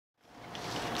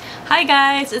Hi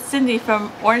guys, it's Cindy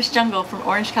from Orange Jungle from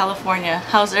Orange, California.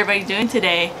 How's everybody doing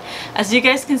today? As you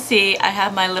guys can see, I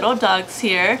have my little dogs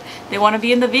here. They want to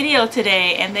be in the video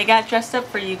today and they got dressed up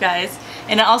for you guys.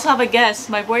 And I also have a guest,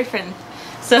 my boyfriend.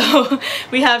 So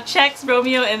we have Chex,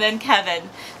 Romeo, and then Kevin.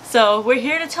 So we're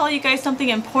here to tell you guys something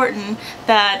important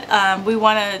that we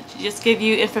want to just give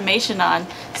you information on.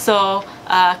 So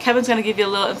Kevin's going to give you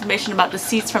a little information about the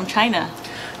seeds from China.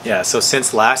 Yeah, so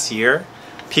since last year,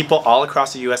 people all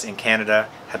across the US and Canada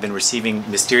have been receiving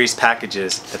mysterious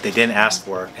packages that they didn't ask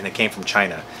for, and it came from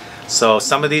China. So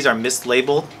some of these are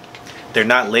mislabeled. They're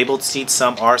not labeled seeds,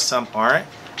 some are, some aren't.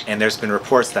 And there's been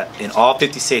reports that in all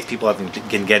 50 states people have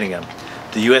been getting them.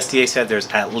 The USDA said there's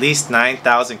at least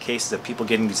 9,000 cases of people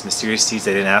getting these mysterious seeds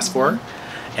they didn't ask for.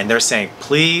 And they're saying,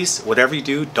 please, whatever you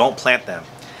do, don't plant them.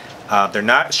 They're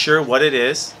not sure what it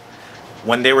is.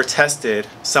 When they were tested,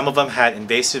 some of them had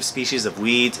invasive species of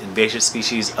weeds, invasive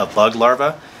species of bug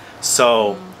larvae.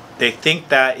 So they think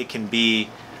that it can be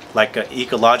like an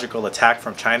ecological attack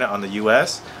from China on the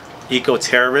US.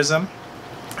 Eco-terrorism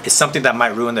is something that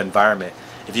might ruin the environment.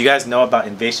 If you guys know about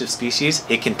invasive species,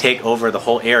 it can take over the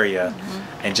whole area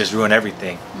and just ruin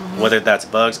everything, whether that's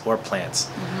bugs or plants.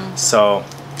 So,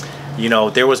 you know,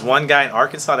 there was one guy in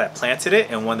Arkansas that planted it,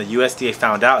 and when the USDA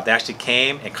found out, they actually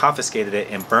came and confiscated it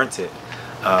and burnt it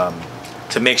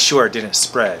to make sure it didn't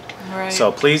spread. Right.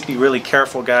 So please be really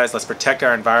careful, guys. Let's protect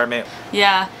our environment.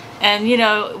 Yeah, and you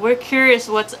know, we're curious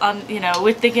what's on, you know,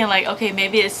 we're thinking like, okay,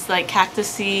 maybe it's like cactus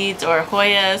seeds or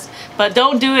Hoyas, but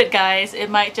don't do it, guys. It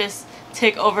might just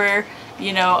take over,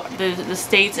 you know, the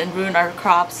states and ruin our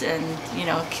crops and, you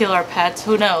know, kill our pets.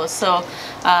 Who knows? So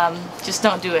just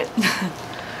don't do it.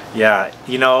 Yeah,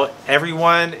 you know,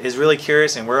 everyone is really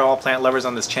curious, and we're all plant lovers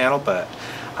on this channel, but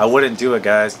I wouldn't do it,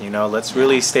 guys. You know, let's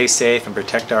really stay safe and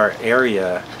protect our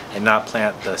area and not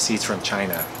plant the seeds from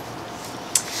China.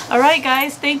 Alright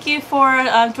guys, thank you for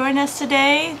joining us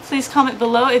today. Please comment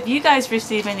below if you guys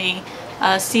receive any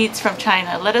seeds from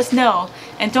China. Let us know.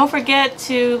 And don't forget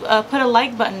to put a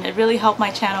like button. It really helped my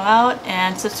channel out.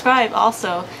 And subscribe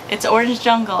also. It's Orange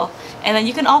Jungle. And then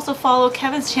you can also follow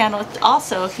Kevin's channel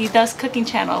also. He does cooking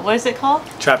channel. What is it called?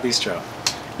 Trap Bistro.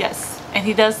 Yes. And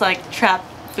he does like trap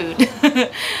food.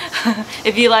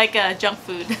 If you like junk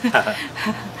food.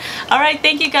 Alright,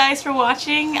 thank you guys for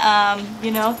watching.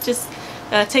 You know, just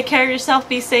take care of yourself.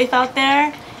 Be safe out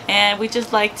there. And we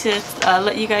just like to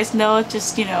let you guys know,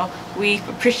 just, you know, we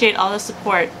appreciate all the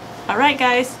support. Alright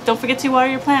guys, don't forget to water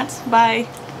your plants. Bye.